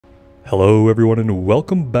Hello everyone and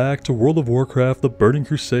welcome back to World of Warcraft: The Burning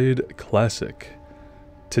Crusade Classic.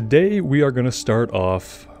 Today we are going to start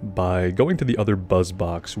off by going to the other buzz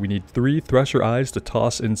box. We need 3 Thresher Eyes to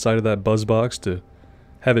toss inside of that buzz box to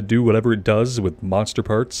have it do whatever it does with monster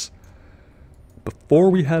parts. Before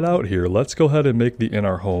we head out here, let's go ahead and make the inn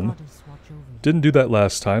our home. Didn't do that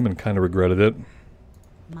last time and kind of regretted it.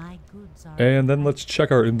 And then let's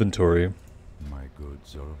check our inventory. My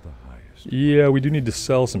goods are of the highest. Yeah, we do need to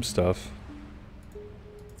sell some stuff.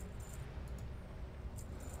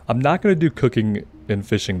 I'm not going to do cooking and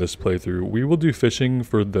fishing this playthrough. We will do fishing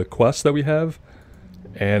for the quests that we have.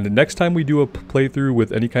 And next time we do a playthrough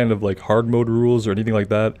with any kind of like hard mode rules or anything like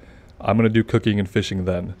that, I'm going to do cooking and fishing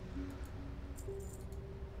then.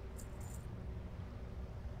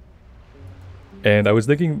 And I was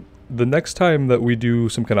thinking the next time that we do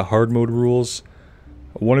some kind of hard mode rules,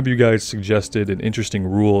 one of you guys suggested an interesting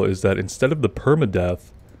rule is that instead of the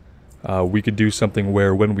perma-death, we could do something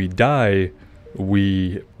where when we die,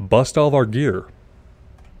 we bust all of our gear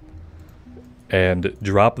and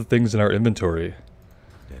drop the things in our inventory.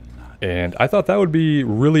 And I thought that would be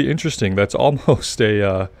really interesting. That's almost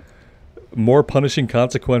a more punishing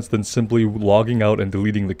consequence than simply logging out and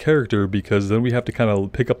deleting the character, because then we have to kind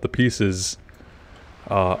of pick up the pieces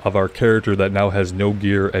of our character that now has no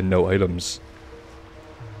gear and no items.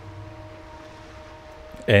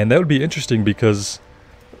 And that would be interesting because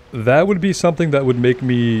that would be something that would make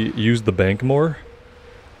me use the bank more.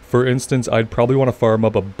 For instance, I'd probably want to farm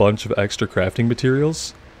up a bunch of extra crafting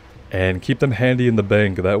materials and keep them handy in the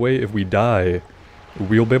bank. That way, if we die,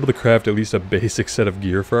 we'll be able to craft at least a basic set of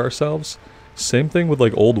gear for ourselves. Same thing with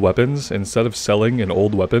like old weapons. Instead of selling an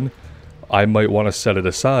old weapon, I might want to set it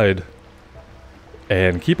aside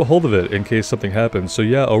and keep a hold of it in case something happens. So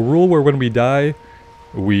yeah, a rule where when we die,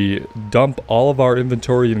 we dump all of our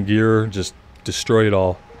inventory and gear, just destroy it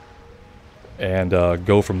all, and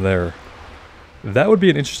go from there. That would be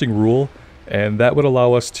an interesting rule, and that would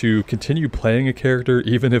allow us to continue playing a character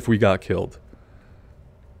even if we got killed.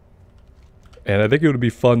 And I think it would be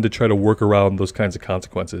fun to try to work around those kinds of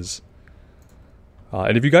consequences.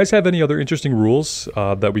 And if you guys have any other interesting rules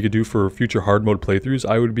that we could do for future hard mode playthroughs,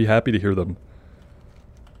 I would be happy to hear them.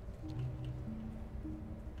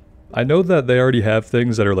 I know that they already have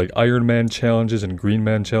things that are like Ironman challenges and Green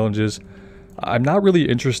Man challenges. I'm not really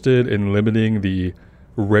interested in limiting the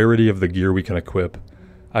rarity of the gear we can equip.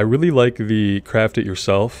 I really like the craft it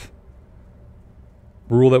yourself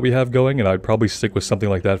rule that we have going, and I'd probably stick with something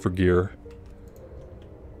like that for gear.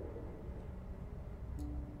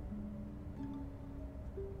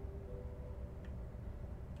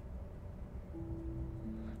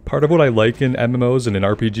 Part of what I like in MMOs and in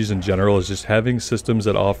RPGs in general is just having systems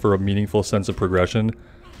that offer a meaningful sense of progression.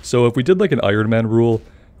 So if we did like an Iron Man rule,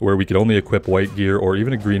 where we could only equip white gear, or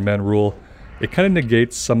even a Green Man rule, it kind of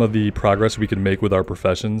negates some of the progress we can make with our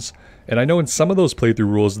professions. And I know in some of those playthrough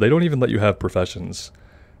rules, they don't even let you have professions.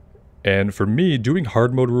 And for me, doing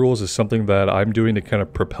hard mode rules is something that I'm doing to kind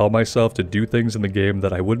of propel myself to do things in the game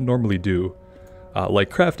that I wouldn't normally do, like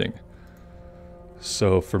crafting.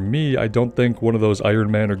 So for me, I don't think one of those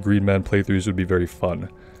Iron Man or Green Man playthroughs would be very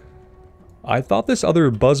fun. I thought this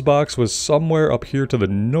other buzz box was somewhere up here to the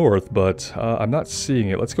north, but I'm not seeing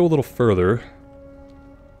it. Let's go a little further.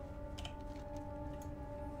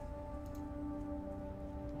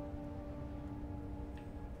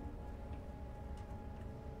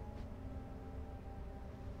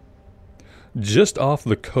 Just off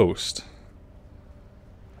the coast.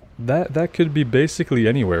 That could be basically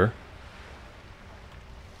anywhere.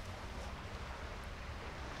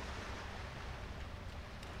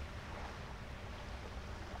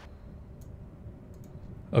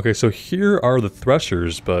 Okay, so here are the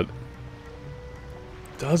Threshers, but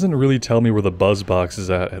doesn't really tell me where the buzz box is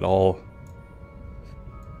at all.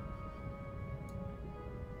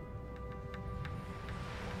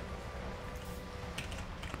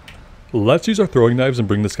 Let's use our throwing knives and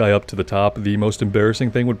bring this guy up to the top. The most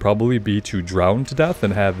embarrassing thing would probably be to drown to death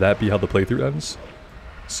and have that be how the playthrough ends.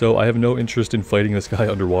 So I have no interest in fighting this guy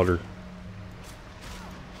underwater.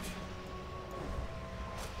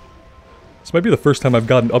 This might be the first time I've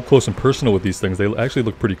gotten up close and personal with these things. They actually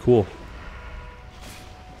look pretty cool.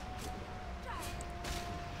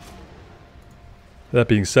 That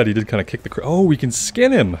being said, he did kind of kick the oh, we can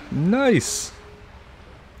skin him! Nice!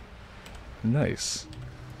 Nice.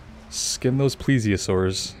 Skin those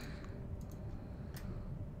plesiosaurs.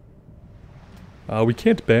 We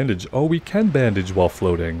can't bandage. Oh, we can bandage while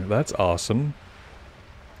floating. That's awesome.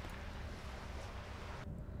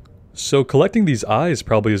 So collecting these eyes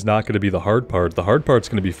probably is not going to be the hard part. The hard part's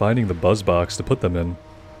going to be finding the buzz box to put them in.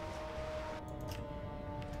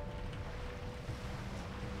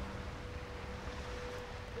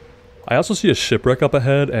 I also see a shipwreck up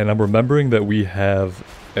ahead, and I'm remembering that we have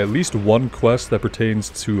at least one quest that pertains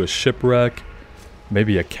to a shipwreck,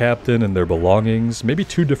 maybe a captain and their belongings, maybe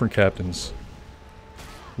 2 different captains.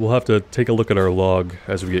 We'll have to take a look at our log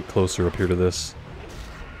as we get closer up here to this.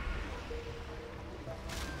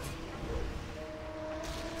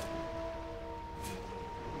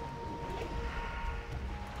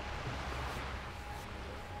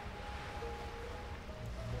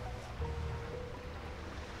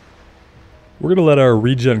 We're going to let our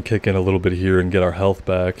regen kick in a little bit here and get our health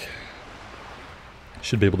back.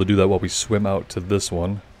 Should be able to do that while we swim out to this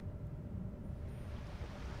one.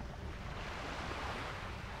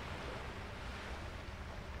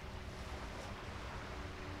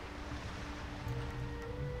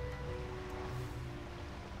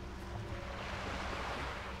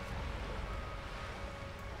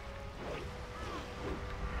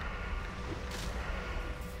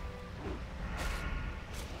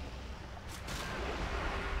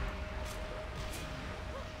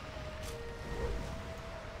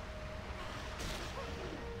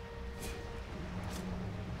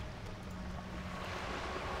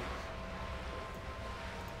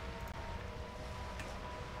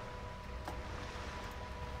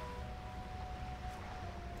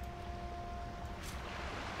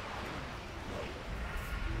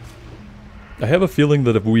 I have a feeling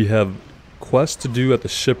that if we have quests to do at the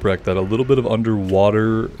shipwreck, that a little bit of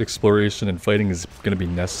underwater exploration and fighting is going to be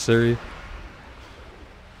necessary.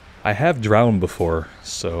 I have drowned before,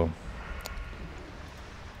 so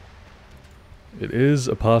it is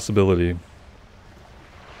a possibility.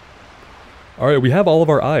 Alright, we have all of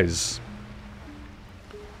our eyes.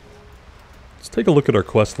 Let's take a look at our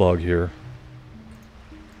quest log here.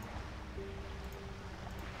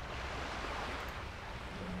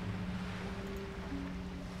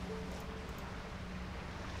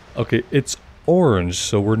 Okay, it's orange,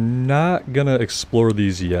 so we're not gonna explore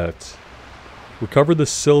these yet. Recover the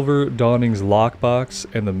Silver Dawning's lockbox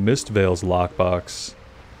and the Mist Veil's lockbox.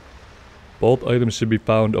 Both items should be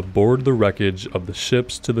found aboard the wreckage of the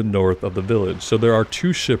ships to the north of the village. So there are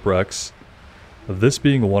 2 shipwrecks, this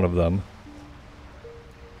being one of them.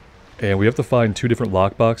 And we have to find 2 different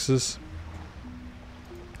lockboxes.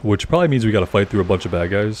 Which probably means we gotta fight through a bunch of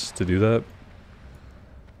bad guys to do that.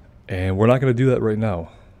 And we're not gonna do that right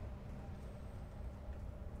now.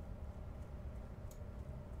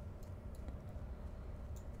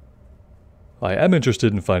 I am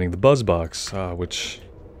interested in finding the buzz box, which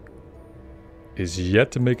is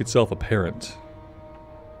yet to make itself apparent.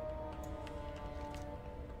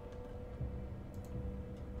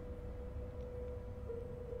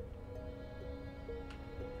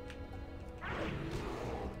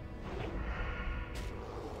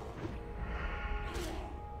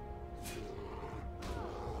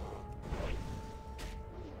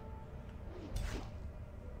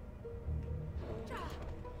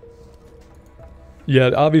 Yeah,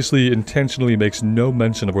 it obviously intentionally makes no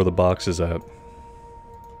mention of where the box is at.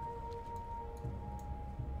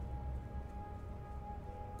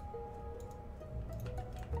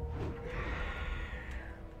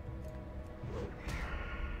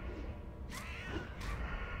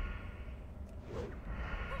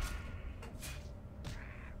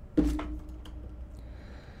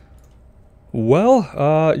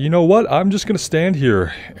 Well, you know what? I'm just gonna stand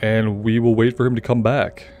here, and we will wait for him to come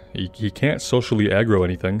back. He can't socially aggro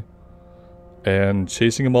anything. And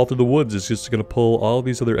chasing him all through the woods is just gonna pull all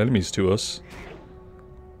these other enemies to us.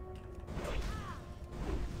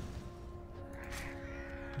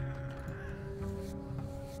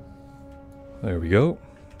 There we go.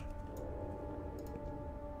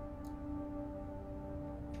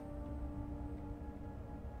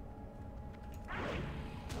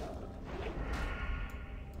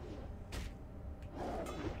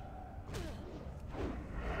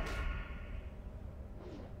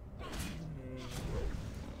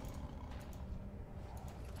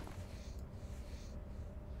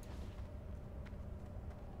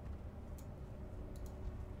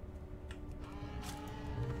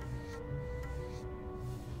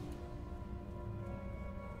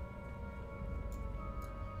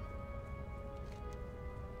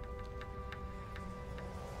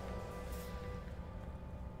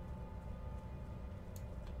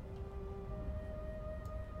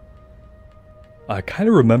 I kind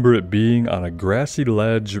of remember it being on a grassy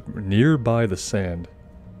ledge nearby the sand.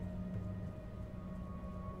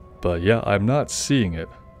 But yeah, I'm not seeing it.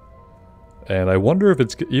 And I wonder if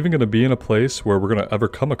it's even going to be in a place where we're going to ever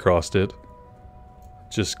come across it.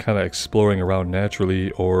 Just kind of exploring around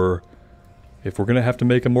naturally, or if we're going to have to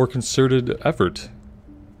make a more concerted effort.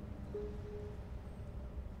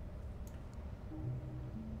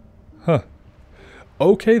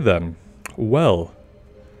 Okay then. Well,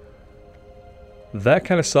 that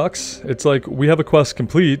kind of sucks. It's like we have a quest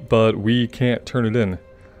complete, but we can't turn it in.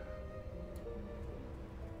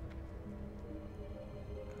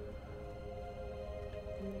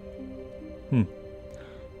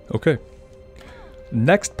 Okay.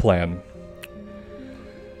 Next plan.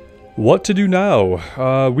 What to do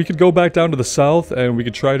now? We could go back down to the south and we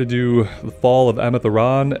could try to do the Fall of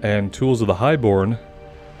Amatharan and Tools of the Highborn.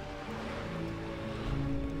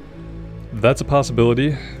 That's a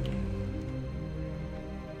possibility.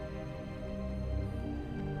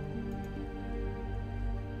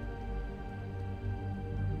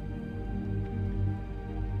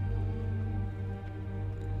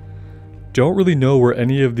 Don't really know where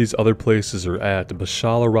any of these other places are at.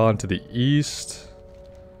 Bashalaran to the east.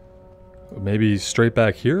 Maybe straight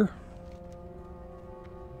back here?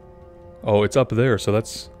 Oh, it's up there, so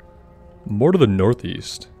that's more to the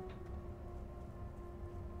northeast.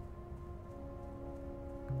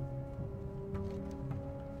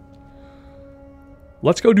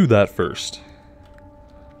 Let's go do that first.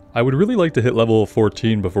 I would really like to hit level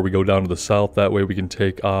 14 before we go down to the south. That way we can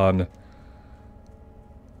take on...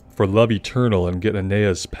 for Love Eternal and get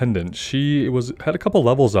Aenea's pendant. She had a couple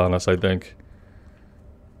levels on us, I think.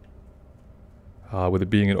 With it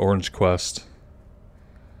being an orange quest.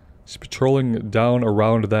 She's patrolling down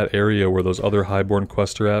around that area where those other Highborn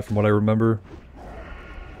quests are at, from what I remember.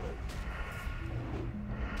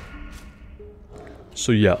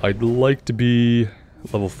 So yeah, I'd like to be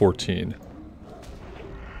level 14.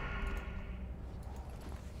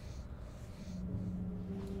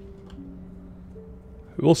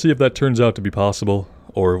 We'll see if that turns out to be possible,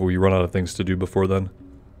 or if we run out of things to do before then.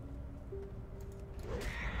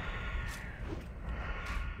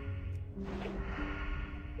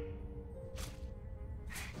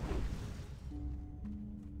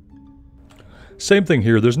 Same thing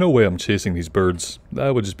here, there's no way I'm chasing these birds.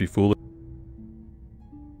 That would just be foolish.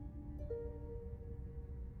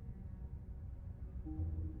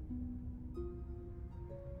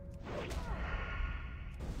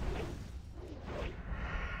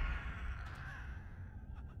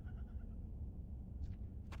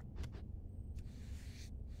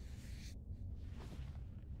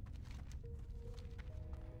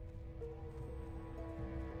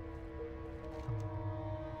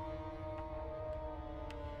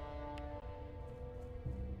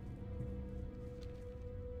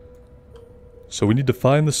 So we need to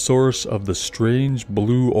find the source of the strange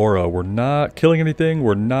blue aura. We're not killing anything,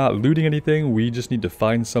 we're not looting anything, we just need to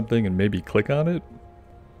find something and maybe click on it.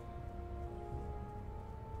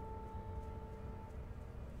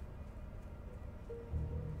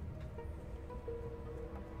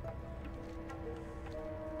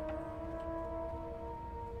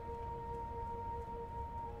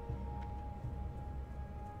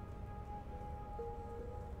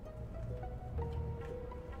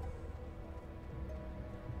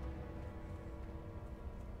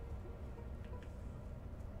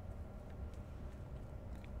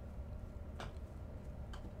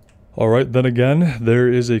 Alright, then again, there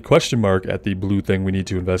is a question mark at the blue thing we need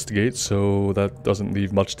to investigate, so that doesn't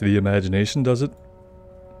leave much to the imagination, does it?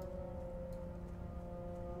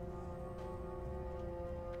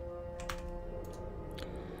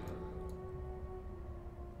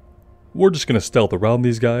 We're just gonna stealth around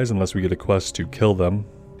these guys unless we get a quest to kill them.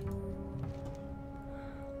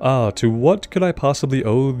 To what could I possibly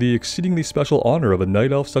owe the exceedingly special honor of a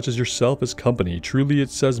night elf such as yourself as company? Truly it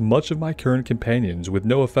says much of my current companions, with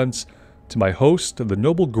no offense to my host, the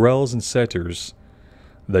noble Grells and Satyrs,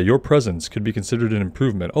 that your presence could be considered an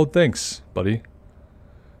improvement. Oh, thanks, buddy.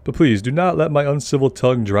 But please, do not let my uncivil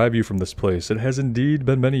tongue drive you from this place. It has indeed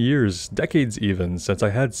been many years, decades even, since I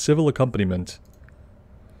had civil accompaniment.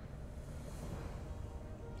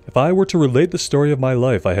 If I were to relate the story of my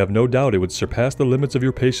life, I have no doubt it would surpass the limits of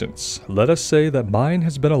your patience. Let us say that mine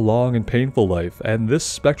has been a long and painful life, and this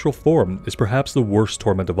spectral form is perhaps the worst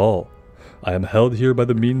torment of all. I am held here by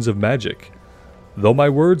the means of magic. Though my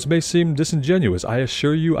words may seem disingenuous, I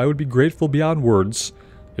assure you I would be grateful beyond words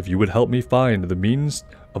if you would help me find the means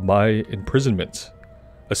of my imprisonment.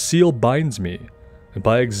 A seal binds me, and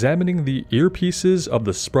by examining the earpieces of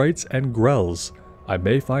the sprites and grells, I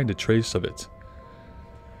may find a trace of it.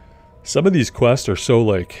 Some of these quests are so,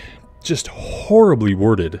 like, just horribly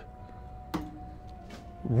worded.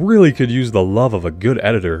 Really could use the love of a good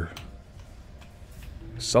editor.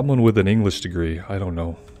 Someone with an English degree, I don't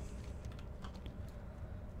know.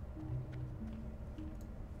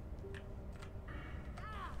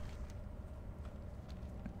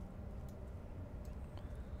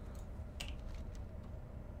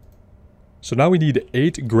 So now we need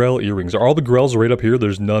 8 Grell earrings. Are all the Grells right up here?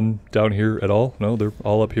 There's none down here at all? No, they're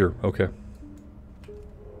all up here. Okay.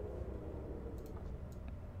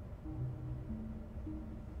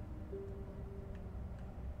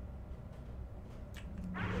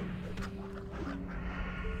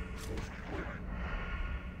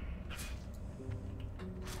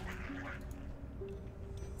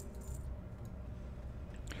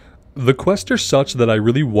 The quests are such that I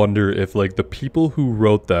really wonder if, like, the people who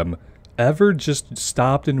wrote them ever just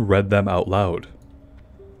stopped and read them out loud.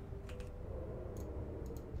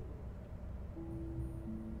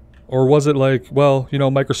 Or was it like, well, you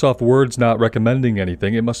know, Microsoft Word's not recommending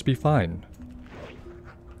anything, it must be fine.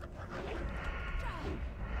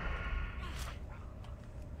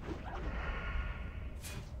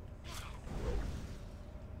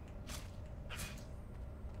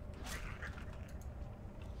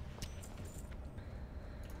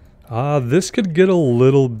 This could get a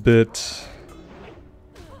little bit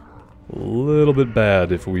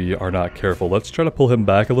bad if we are not careful. Let's try to pull him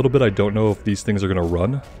back a little bit. I don't know if these things are gonna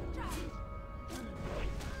run.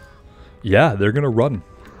 Yeah, they're gonna run.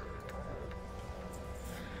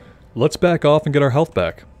 Let's back off and get our health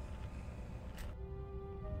back.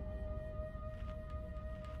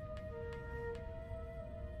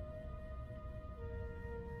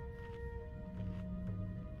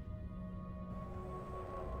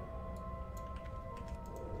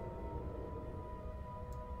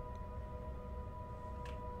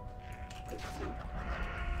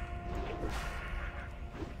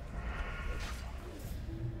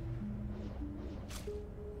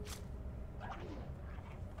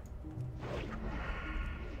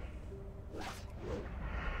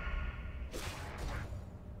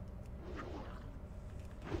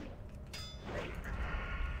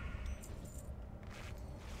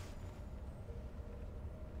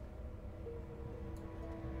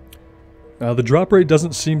 The drop rate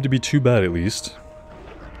doesn't seem to be too bad, at least.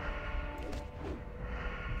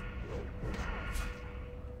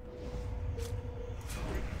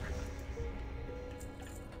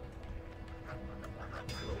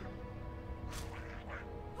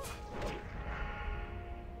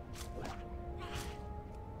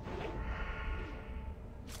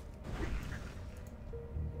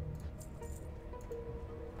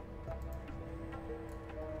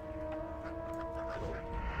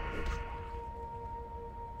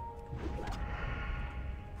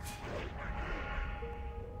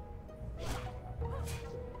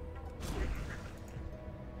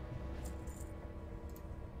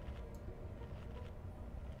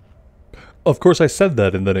 Of course I said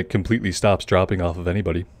that and then it completely stops dropping off of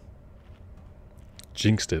anybody.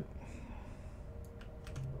 Jinxed it.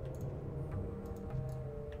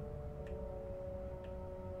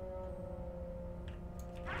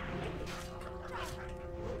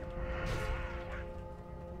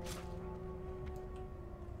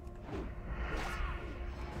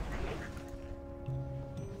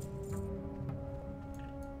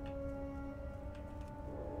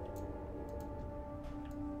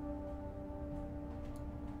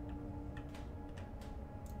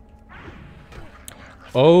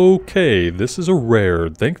 Okay, this is a rare.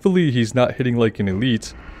 Thankfully he's not hitting like an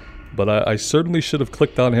elite, but I certainly should have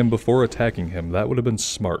clicked on him before attacking him. That would have been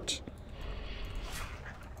smart.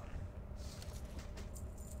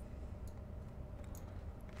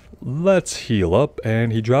 Let's heal up,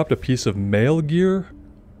 and he dropped a piece of mail gear?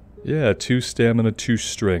 Yeah, 2 stamina, 2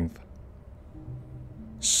 strength.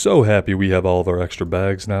 So happy we have all of our extra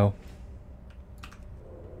bags now.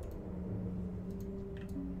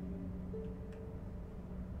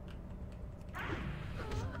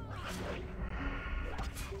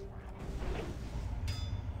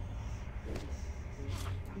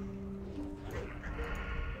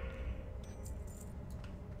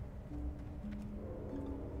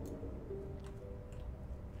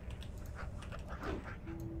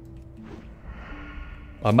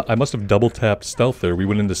 I must have double tapped stealth there. We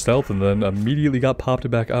went into stealth and then immediately got popped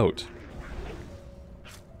back out.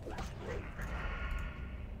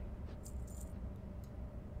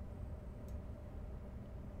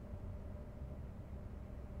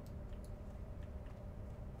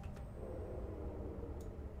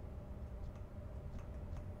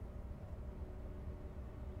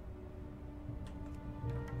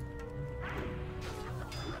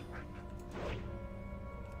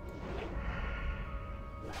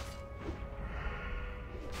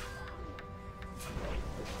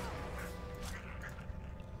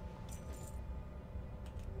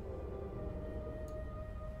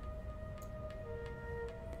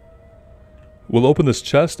 We'll open this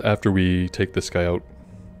chest after we take this guy out.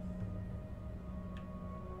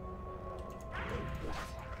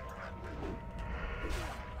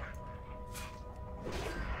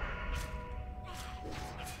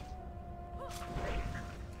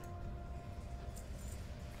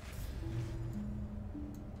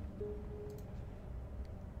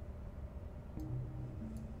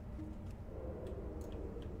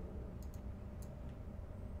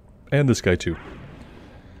 And this guy too.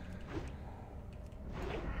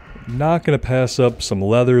 Not gonna pass up some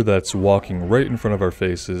leather that's walking right in front of our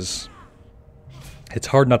faces. It's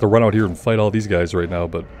hard not to run out here and fight all these guys right now,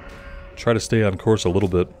 but try to stay on course a little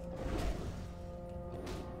bit.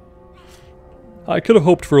 I could have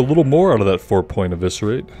hoped for a little more out of that 4-point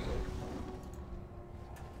eviscerate.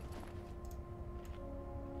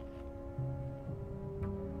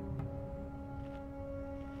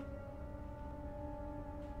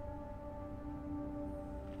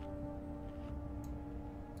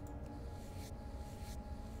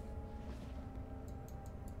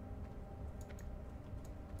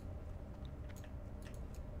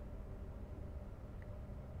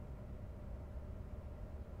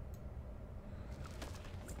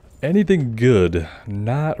 Anything good?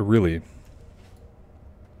 Not really.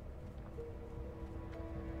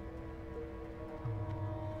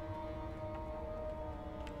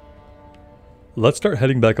 Let's start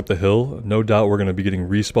heading back up the hill. No doubt we're going to be getting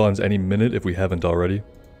respawns any minute if we haven't already.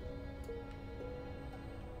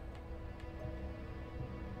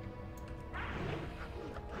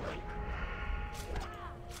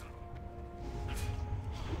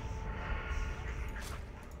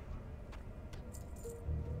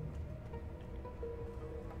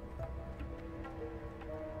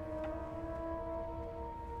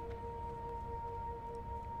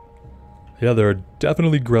 Yeah, there are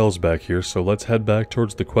definitely grells back here, so let's head back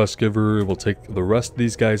towards the quest giver. We'll take the rest of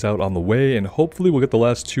these guys out on the way, and hopefully we'll get the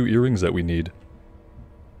last 2 earrings that we need.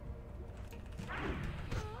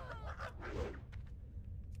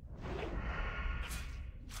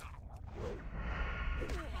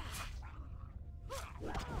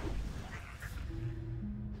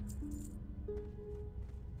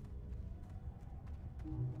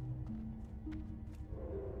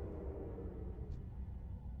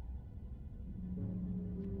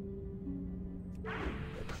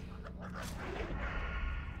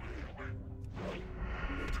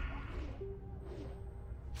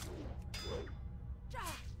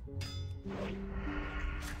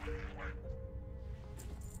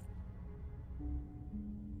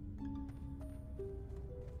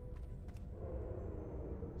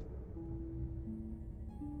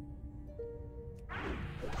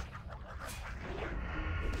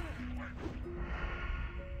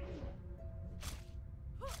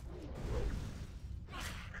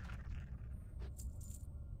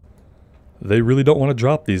 They really don't want to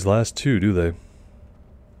drop these last 2, do they?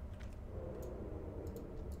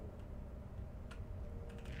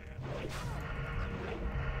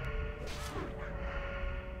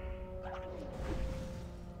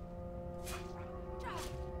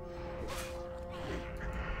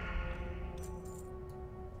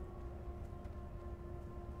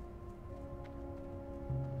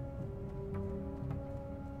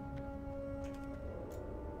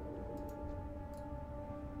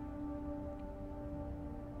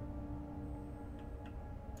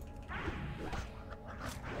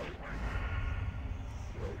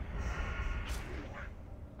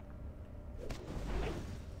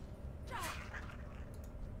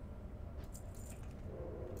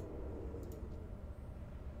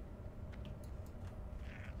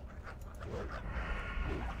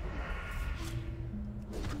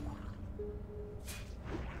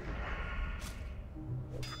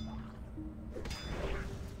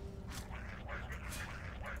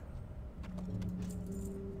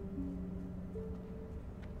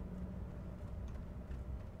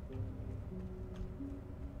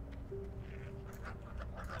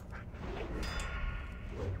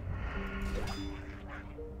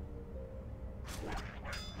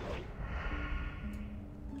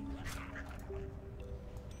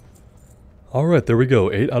 Alright, there we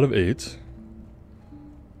go. 8 out of 8.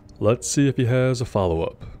 Let's see if he has a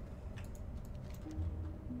follow-up.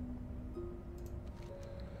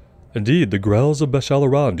 Indeed, the Grells of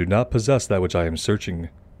Beshalaran do not possess that which I am searching.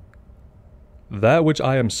 That which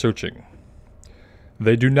I am searching.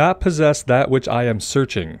 They do not possess that which I am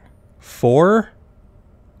searching for.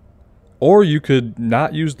 Or you could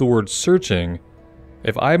not use the word searching.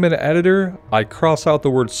 If I'm an editor, I cross out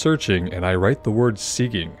the word searching and I write the word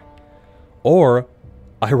seeking. Or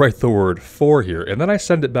I write the word for here, and then I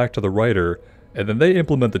send it back to the writer, and then they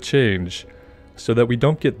implement the change so that we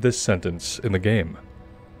don't get this sentence in the game.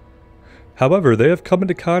 However, they have come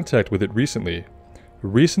into contact with it recently.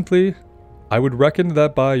 Recently, I would reckon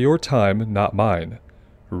that by your time, not mine.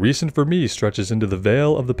 Recent for me stretches into the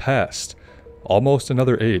veil of the past, almost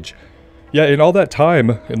another age. Yeah, in all that time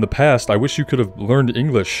in the past, I wish you could have learned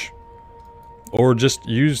English, or just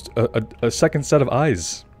used a second set of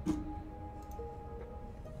eyes.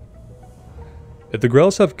 If the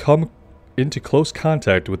Grells have come into close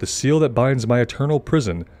contact with the seal that binds my eternal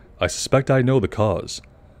prison, I suspect I know the cause.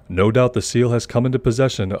 No doubt the seal has come into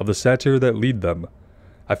possession of the satyr that lead them.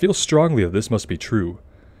 I feel strongly that this must be true.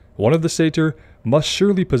 One of the satyr must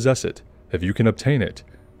surely possess it. If you can obtain it,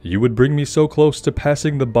 you would bring me so close to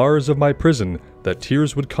passing the bars of my prison that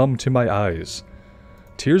tears would come to my eyes.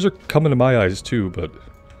 Tears are coming to my eyes too, but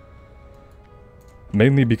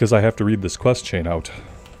mainly because I have to read this quest chain out.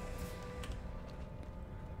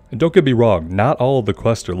 And don't get me wrong, not all of the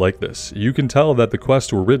quests are like this. You can tell that the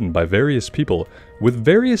quests were written by various people with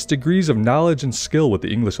various degrees of knowledge and skill with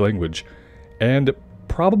the English language, and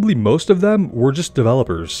probably most of them were just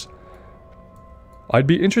developers. I'd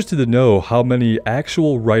be interested to know how many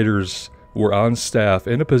actual writers were on staff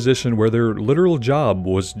in a position where their literal job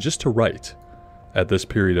was just to write at this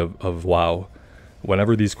period of WoW,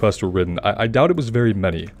 whenever these quests were written. I doubt it was very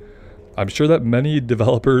many. I'm sure that many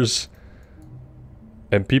developers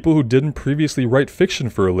and people who didn't previously write fiction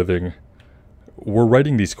for a living were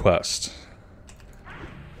writing these quests.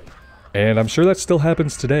 And I'm sure that still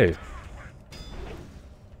happens today.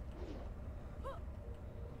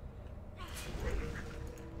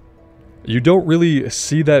 You don't really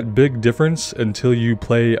see that big difference until you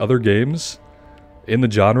play other games in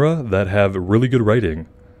the genre that have really good writing,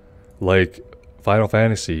 like Final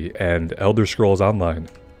Fantasy and Elder Scrolls Online.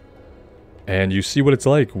 And you see what it's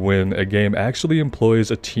like when a game actually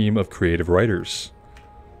employs a team of creative writers.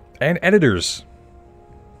 And editors.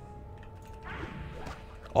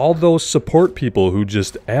 All those support people who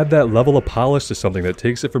just add that level of polish to something that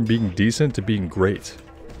takes it from being decent to being great.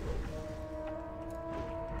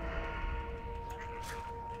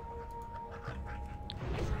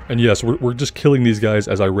 And yes, we're just killing these guys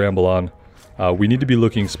as I ramble on. We need to be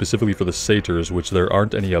looking specifically for the satyrs, which there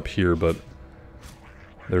aren't any up here, but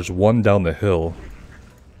there's one down the hill.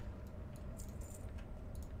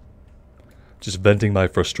 Just venting my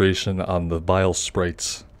frustration on the vile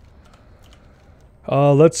sprites.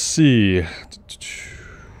 Let's see.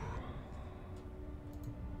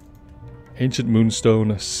 Ancient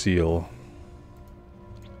Moonstone Seal.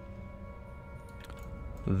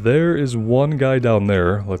 There is one guy down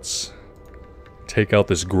there. Let's take out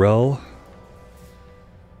this Grell.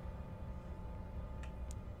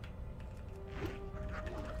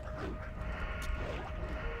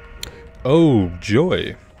 Oh,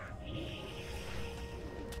 joy.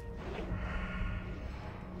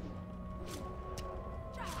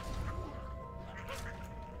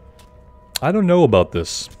 I don't know about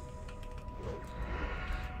this.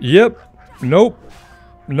 Yep. Nope.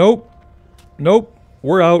 Nope. Nope.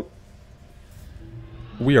 We're out.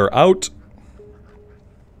 We are out.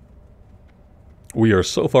 We are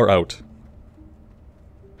so far out.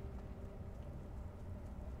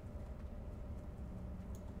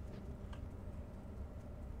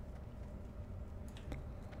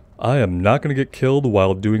 I am not going to get killed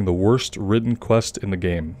while doing the worst written quest in the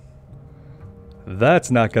game. That's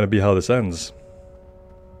not going to be how this ends.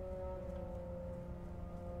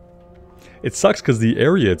 It sucks because the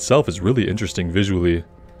area itself is really interesting visually.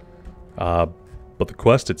 But the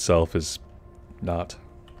quest itself is not.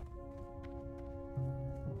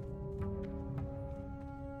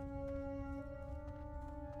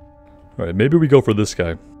 Alright, maybe we go for this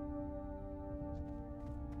guy.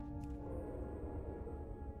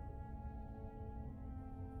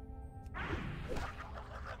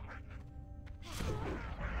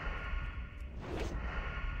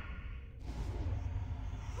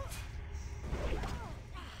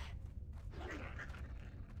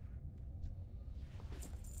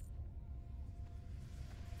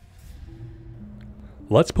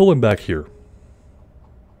 Let's pull him back here.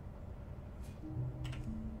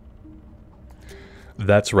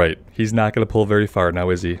 That's right. He's not going to pull very far now,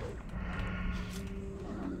 is he?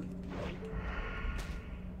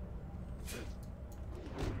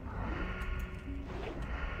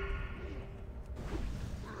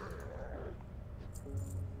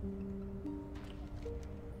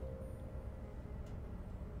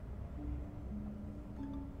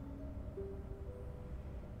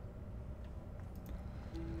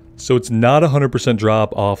 So it's not 100%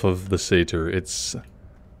 drop off of the satyr. It's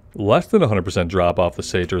less than 100% drop off the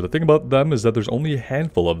satyr. The thing about them is that there's only a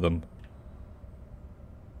handful of them.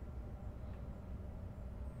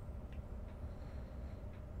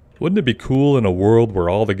 Wouldn't it be cool in a world where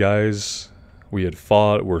all the guys we had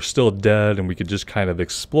fought were still dead and we could just kind of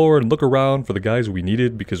explore and look around for the guys we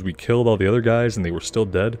needed because we killed all the other guys and they were still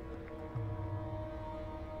dead?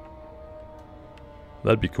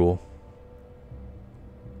 That'd be cool.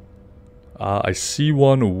 I see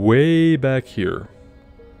one way back here.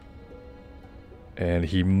 And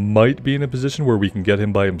he might be in a position where we can get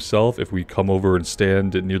him by himself if we come over and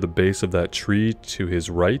stand near the base of that tree to his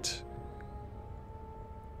right.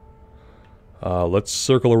 Let's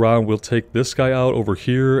circle around. We'll take this guy out over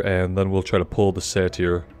here, and then we'll try to pull the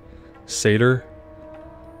satyr. Satyr?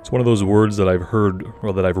 It's one of those words that I've heard,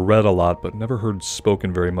 or that I've read a lot, but never heard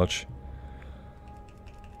spoken very much.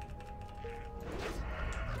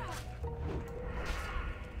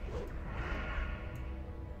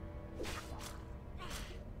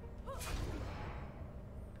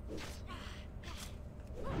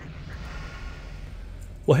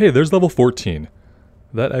 Well, hey, there's level 14.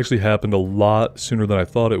 That actually happened a lot sooner than I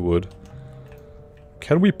thought it would.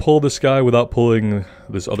 Can we pull this guy without pulling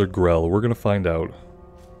this other Grell? We're gonna find out.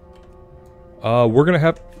 We're gonna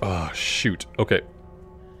have... Ah, shoot. Okay.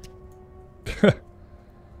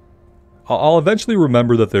 I'll eventually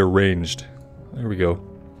remember that they're ranged. There we go.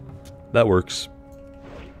 That works.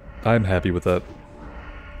 I'm happy with that.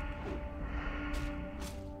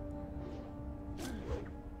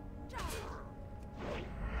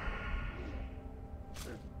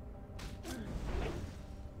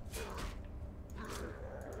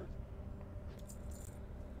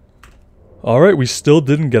 Alright, we still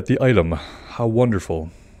didn't get the item. How wonderful.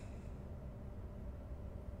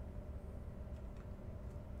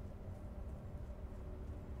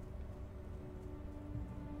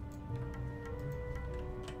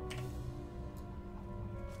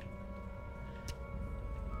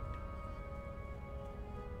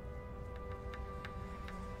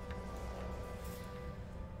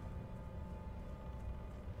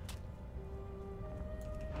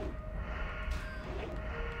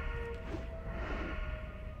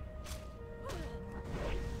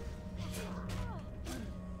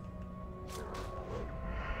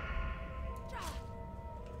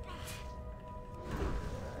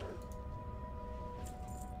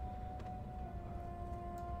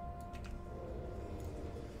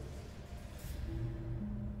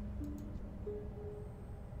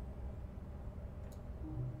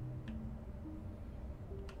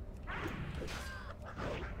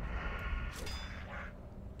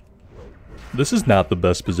 This is not the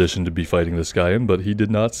best position to be fighting this guy in, but he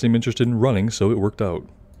did not seem interested in running, so it worked out.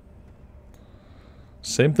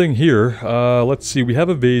 Same thing here. Let's see, we have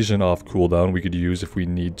evasion off cooldown we could use if we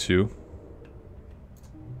need to.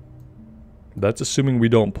 That's assuming we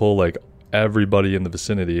don't pull, like, everybody in the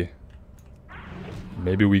vicinity.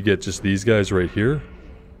 Maybe we get just these guys right here.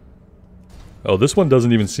 Oh, this one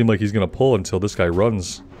doesn't even seem like he's gonna pull until this guy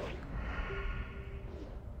runs.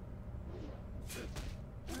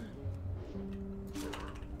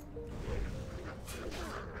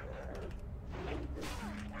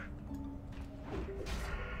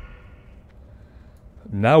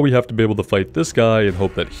 Now we have to be able to fight this guy and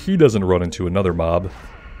hope that he doesn't run into another mob.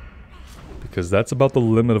 Because that's about the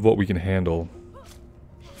limit of what we can handle.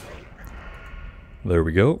 There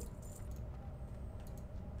we go.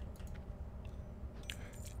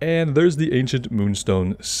 And there's the Ancient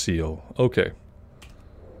Moonstone Seal. Okay.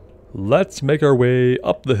 Let's make our way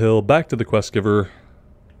up the hill, back to the quest giver.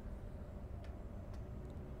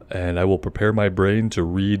 And I will prepare my brain to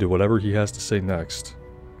read whatever he has to say next.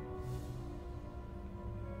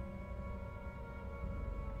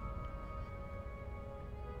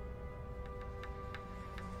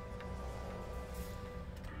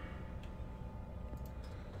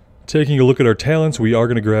 Taking a look at our talents, we are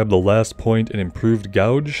going to grab the last point in Improved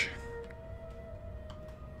Gouge.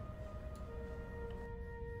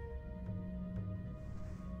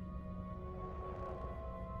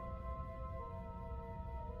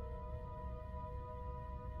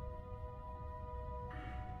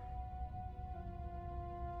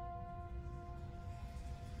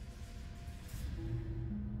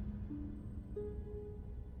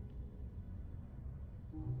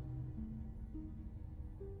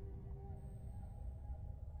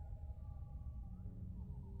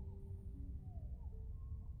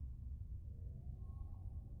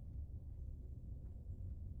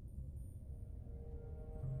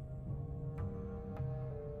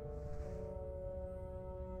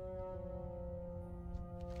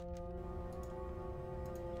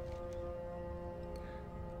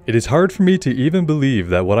 It is hard for me to even believe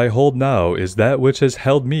that what I hold now is that which has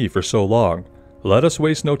held me for so long. Let us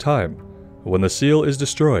waste no time. When the seal is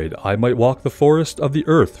destroyed, I might walk the forest of the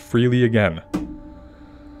earth freely again.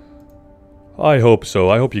 I hope so.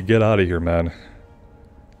 I hope you get out of here, man.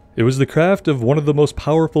 It was the craft of one of the most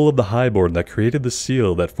powerful of the Highborn that created the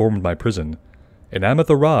seal that formed my prison. In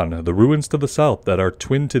Amatharan, the ruins to the south that are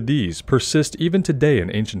twin to these persist even today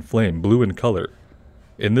in ancient flame, blue in color.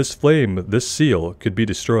 In this flame, this seal could be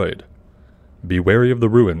destroyed. Be wary of the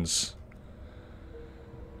ruins.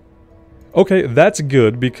 Okay, that's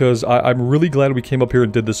good because I'm really glad we came up here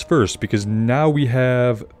and did this first because now we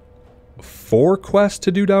have 4 quests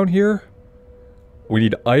to do down here. We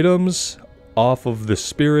need items off of the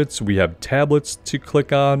spirits. We have tablets to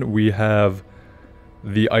click on. We have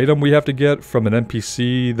the item we have to get from an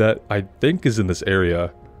NPC that I think is in this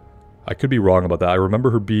area. I could be wrong about that. I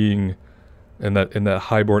remember her being in that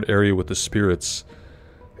highborn area with the spirits.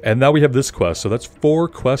 And now we have this quest, so that's 4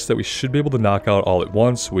 quests that we should be able to knock out all at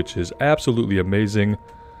once, which is absolutely amazing.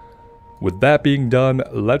 With that being done,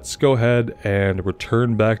 let's go ahead and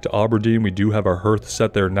return back to Aberdeen. We do have our hearth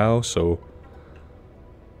set there now, so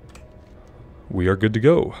we are good to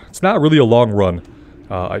go. It's not really a long run.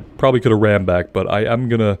 I probably could have ran back, but I am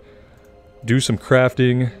gonna do some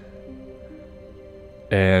crafting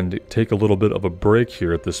and take a little bit of a break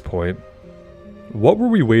here at this point. What were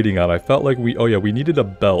we waiting on? I felt like we... Oh yeah, we needed a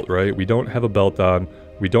belt, right? We don't have a belt on.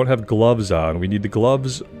 We don't have gloves on. We need the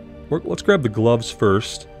gloves. Let's grab the gloves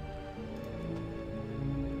first.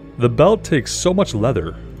 The belt takes so much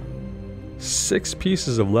leather. 6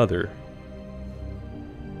 pieces of leather.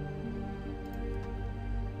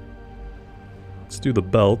 Let's do the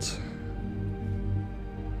belt.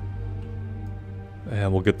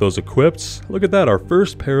 And we'll get those equipped. Look at that, our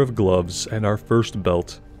first pair of gloves and our first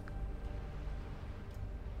belt.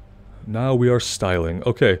 Now we are styling.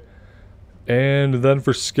 Okay. And then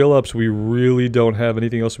for skill ups, we really don't have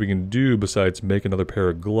anything else we can do besides make another pair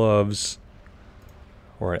of gloves.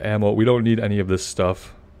 Or an ammo. We don't need any of this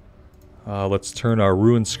stuff. Let's turn our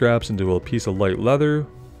ruined scraps into a piece of light leather.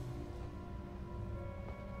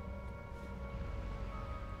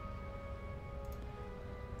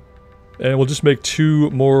 And we'll just make 2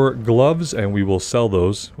 more gloves and we will sell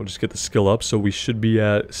those. We'll just get the skill up, so we should be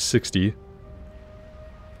at 60.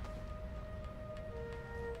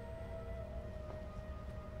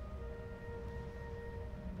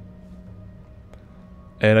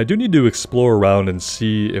 And I do need to explore around and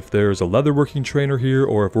see if there's a leatherworking trainer here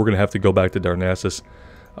or if we're going to have to go back to Darnassus.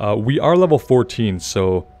 We are level 14,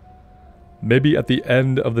 so maybe at the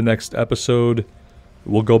end of the next episode,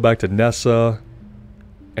 we'll go back to Nessa,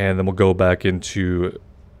 and then we'll go back into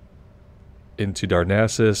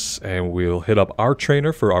Darnassus, and we'll hit up our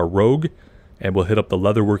trainer for our rogue, and we'll hit up the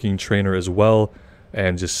leatherworking trainer as well,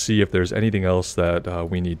 and just see if there's anything else that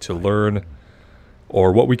we need to learn,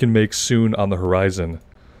 or what we can make soon on the horizon.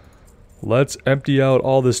 Let's empty out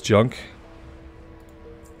all this junk.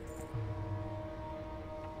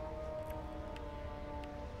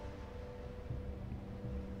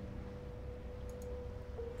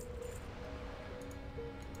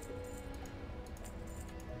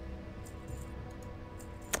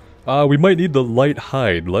 We might need the light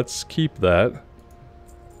hide. Let's keep that.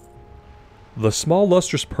 The small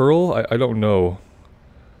lustrous pearl, I don't know.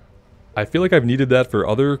 I feel like I've needed that for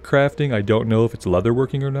other crafting. I don't know if it's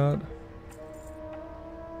leatherworking or not.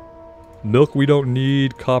 Milk we don't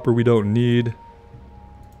need. Copper we don't need.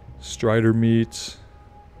 Strider meat.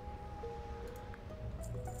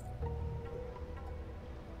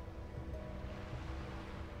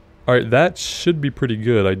 Alright, that should be pretty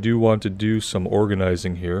good. I do want to do some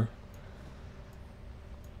organizing here.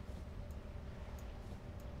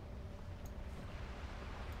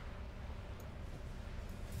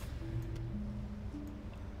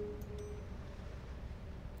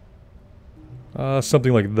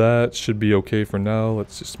 Something like that should be okay for now.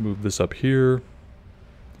 Let's just move this up here.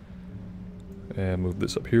 And move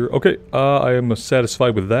this up here. Okay, I am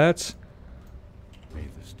satisfied with that. May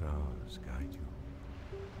the stars guide you.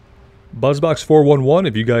 Buzzbox 411,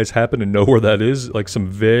 if you guys happen to know where that is, like some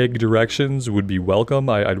vague directions would be welcome.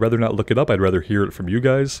 I'd rather not look it up. I'd rather hear it from you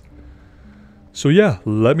guys. So yeah,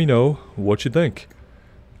 let me know what you think.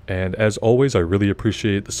 And as always, I really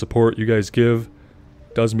appreciate the support you guys give.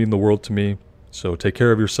 It does mean the world to me. So take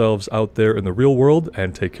care of yourselves out there in the real world,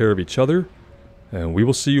 and take care of each other. And we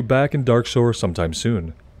will see you back in Darkshore sometime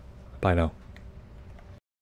soon. Bye now.